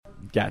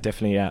Yeah,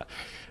 definitely. Yeah,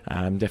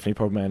 definitely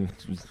proud man.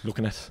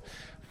 Looking at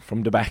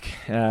from the back,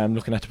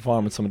 looking at the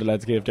performance some of the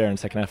lads gave there in the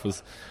second half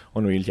was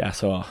unreal. Yeah,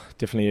 so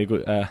definitely a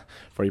good,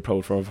 very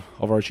proud of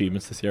our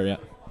achievements this year. Yeah.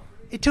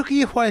 It took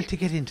you a while to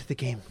get into the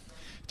game.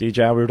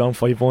 DJ, we were down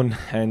 5-1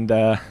 and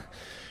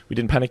we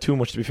didn't panic too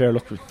much, to be fair.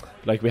 Look,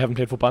 like, we haven't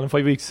played football in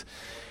 5 weeks.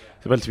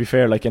 Well, to be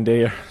fair, like, and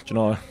they're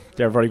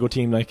a very good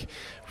team, like,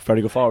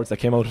 very good forwards that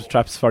came out of the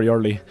traps very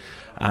early.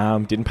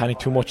 Didn't panic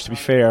too much, to be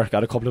fair.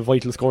 Got a couple of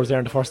vital scores there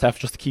in the first half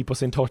just to keep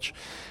us in touch,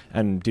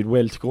 and did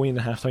well to go in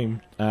at half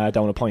time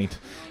down a point.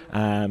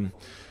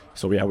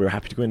 So yeah, we were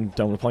happy to go in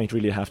down a point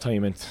really at half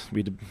time, and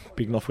we had a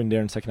big enough win there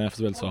in the second half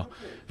as well, so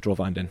we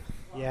drove on then.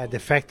 Yeah, the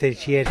fact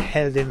that you had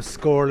held him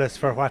scoreless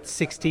for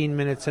 16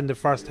 minutes in the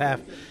first half,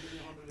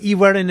 you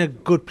were in a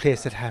good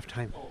place at half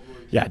time.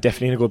 Yeah,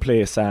 definitely in a good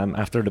place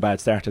after the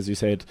bad start, as you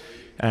said.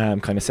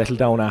 Kind of settled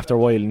down after a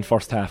while in the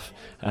first half,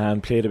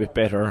 played a bit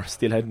better,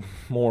 still had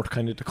more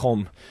kind of to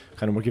come.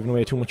 Kind of were giving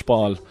away too much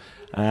ball,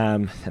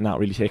 and not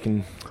really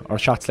taking. Our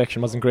shot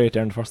selection wasn't great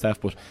there in the first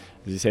half, but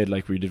as you said,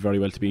 like, we did very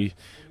well to be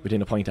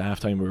within a point at half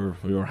time.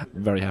 We were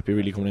very happy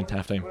really coming into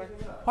half time.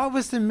 What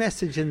was the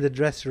message in the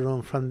dressing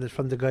room from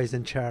the guys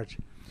in charge?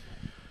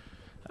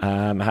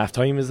 Half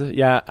time is it?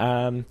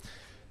 Yeah.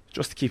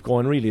 Just to keep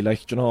going really,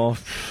 like there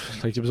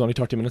was only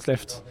 30 minutes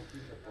left,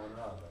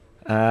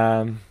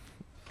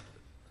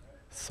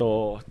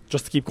 so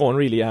just to keep going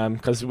really,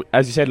 because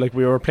as you said, like,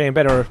 we were playing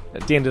better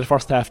at the end of the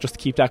first half, just to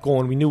keep that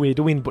going. We knew we had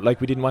to win, but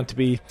like, we didn't want to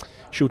be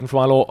shooting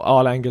from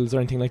all angles or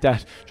anything like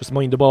that. Just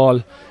mind the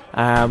ball,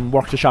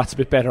 work the shots a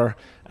bit better,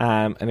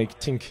 and I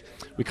think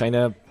we kind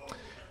of,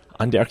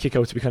 on their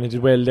kickouts, we kind of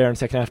did well there in the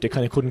second half. They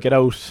kind of couldn't get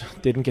out,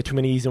 they didn't get too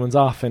many easy ones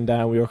off, and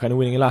we were kind of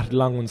winning a lot of the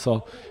long ones,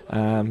 so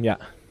yeah.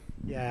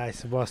 Yeah, I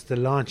suppose the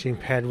launching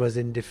pad was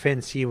in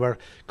defence. You were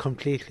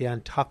completely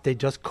on top. They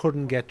just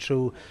couldn't get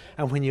through.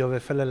 And when you have a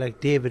fella like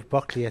David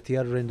Buckley at the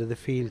other end of the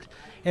field,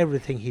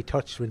 everything he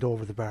touched went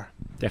over the bar.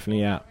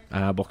 Definitely, yeah.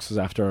 Bucks was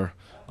after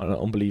an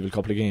unbelievable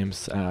couple of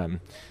games.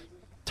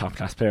 Top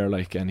class player,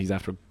 like, and he's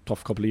after a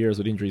tough couple of years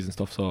with injuries and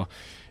stuff. So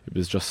it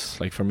was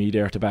just like, for me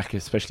there at the back,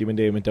 especially when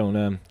they went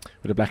down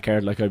with a black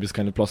card, like, I was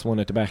kind of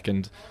 +1 at the back,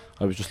 and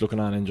I was just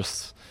looking on and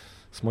just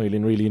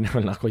smiling really.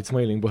 Well, not quite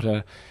smiling,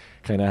 but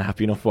kind of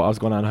happy enough what was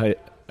going on high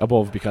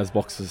above, because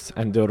Bucks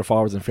and the other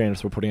forwards, in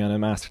fairness, were putting on a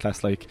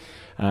masterclass, like,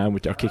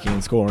 with their kicking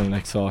and scoring,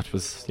 like, so it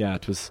was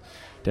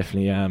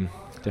definitely an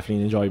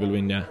enjoyable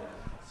win. Yeah.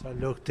 So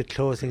look, the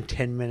closing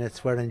 10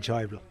 minutes were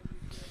enjoyable.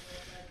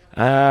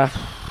 Don't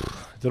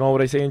know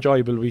what I say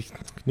enjoyable. We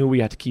knew we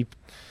had to keep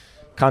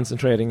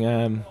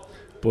concentrating,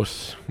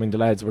 but when the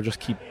lads were just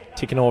keep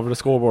ticking over the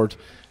scoreboard,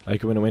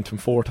 like when it went from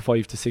 4 to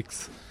 5 to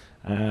 6,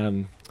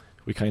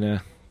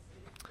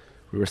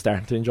 we were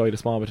starting to enjoy the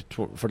small bit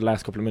for the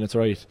last couple of minutes,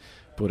 right?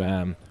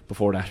 But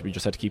before that, we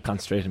just had to keep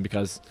concentrating,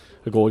 because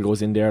the goal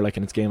goes in there, like,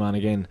 and it's game on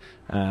again.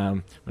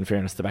 In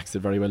fairness, the backs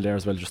did very well there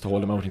as well, just to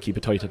hold them out and keep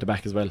it tight at the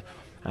back as well.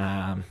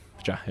 Yeah.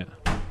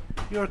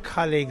 Your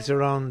colleagues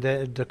around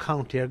the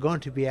county are going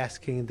to be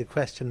asking the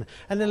question,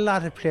 and a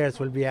lot of players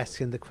will be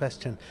asking the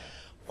question,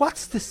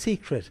 what's the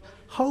secret?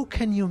 How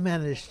can you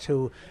manage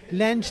to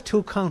land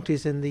 2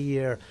 counties in the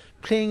year,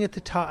 playing at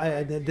the top,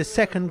 the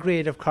second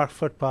grade of Cork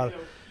football,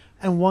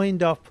 and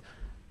wind up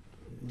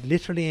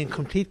literally in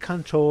complete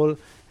control,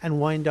 and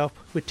wind up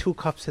with 2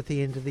 cups at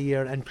the end of the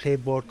year and play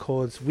both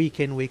codes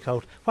week in, week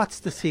out? What's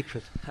the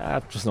secret?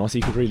 Just no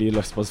secret really.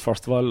 I suppose,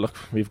 first of all, look,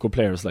 we have good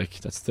players. Like,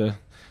 that's the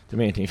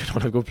main thing. If you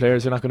don't have good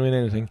players, you're not going to win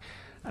anything.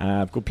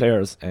 Good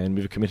players, and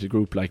we have a committed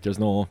group. Like, there's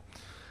no,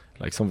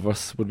 like, some of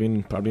us would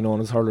be probably known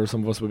as hurlers,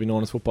 some of us would be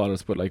known as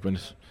footballers, but like, when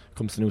it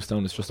comes to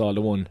Newcestown, it's just all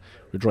the one.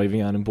 We're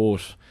driving on in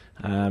both,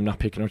 not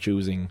picking or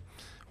choosing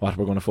what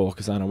we're going to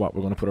focus on or what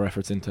we're going to put our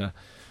efforts into,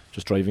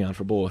 just driving on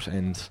for both.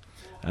 And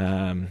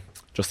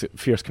just a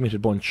fierce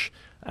committed bunch,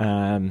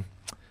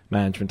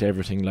 management,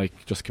 everything,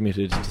 like, just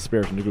committed. The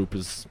spirit in the group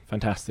is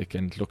fantastic,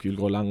 and look, you'll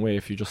go a long way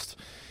if you just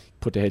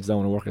put the heads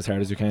down and work as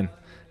hard as you can.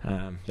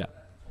 Yeah.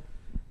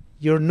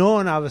 You're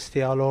known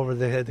obviously all over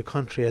the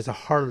country as a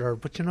hurler,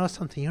 but you know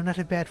something, you're not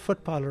a bad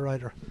footballer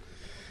either.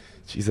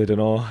 Jeez, I don't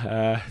know.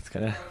 It's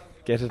kind of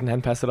get it and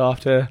then pass it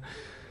off to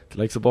the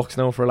likes of Bucks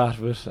now for a lot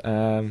of it.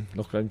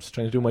 Look, I'm just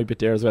trying to do my bit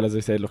there as well, as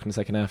I said. Look, in the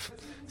second half,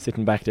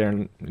 sitting back there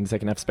in the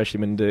second half, especially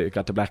when they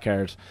got the black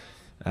card,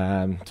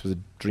 it was a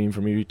dream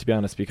for me, to be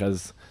honest,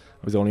 because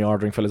I was only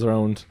ordering fellas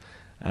around.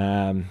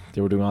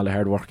 They were doing all the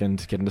hard work and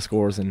getting the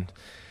scores and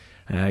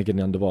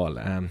getting on the ball.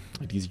 An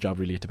easy job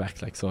really at the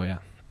back, like, so yeah.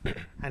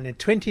 And in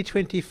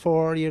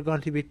 2024, you're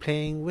going to be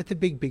playing with the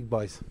big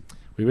boys.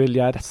 We will,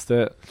 yeah. That's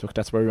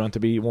where we want to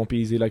be. It won't be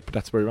easy, like, but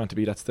that's where we want to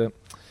be. That's the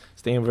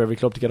aim of every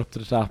club, to get up to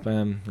the top,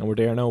 and we're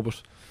there now.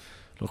 But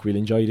look, we'll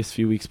enjoy this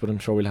few weeks, but I'm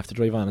sure we'll have to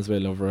drive on as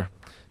well over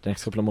the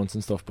next couple of months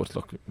and stuff. But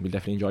look, we'll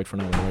definitely enjoy it for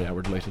now. Yeah,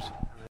 we're delighted.